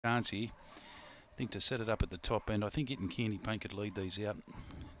chance here. I think to set it up at the top end, I think it and Candy Paint could lead these out.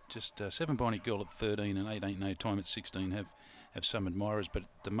 Just 7 Bionic Girl at 13 and 8 Ain't No Time at 16 have some admirers, but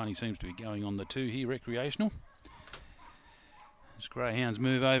the money seems to be going on the 2 here, Recreational. As Greyhounds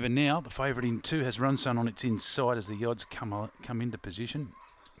move over now, the favourite in 2 has Run Sun on its inside as the odds come into position.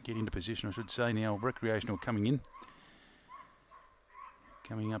 Get into position, I should say. Now Recreational coming in.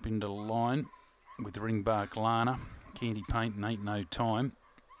 Coming up into the line with Ringbark Lana, Candy Paint and Ain't No Time.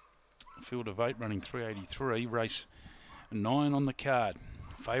 Field of 8 running 383, race 9 on the card.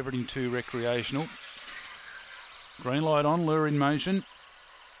 Favourite in 2, Recreational. Green light on, lure in motion,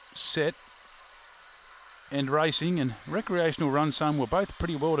 set and racing, and Recreational Run Sun were both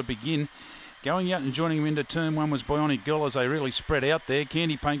pretty well to begin. Going out and joining them into turn 1 was Bionic Girl as they really spread out there.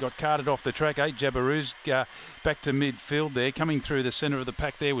 Candy Paint got carted off the track. 8 Jabberoos back to midfield there. Coming through the centre of the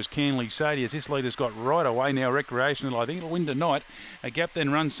pack there was Canley Sadie as this leader's got right away now. Recreational, I think it'll win tonight. A gap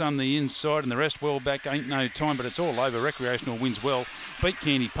then Run Sun the inside and the rest well back. Ain't No Time, but it's all over. Recreational wins well. Beat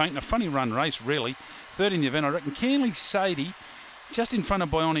Candy Paint in a funny run race really. Third in the event, I reckon. Canley Sadie just in front of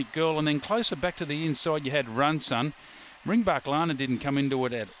Bionic Girl, and then closer back to the inside you had Run Sun. Ringbark Lana didn't come into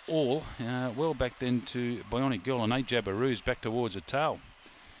it at all. Well back then to Bionic Girl and 8 Jabberoos back towards a tail.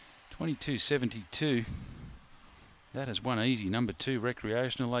 22.72. That is one easy. Number 2,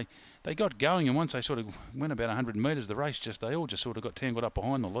 Recreational. They got going, and once they sort of went about 100 metres, the race they all just sort of got tangled up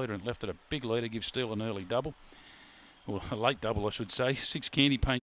behind the leader and left it a big leader. Give Steele an early double, or a late double, I should say. 6 Candy Paint.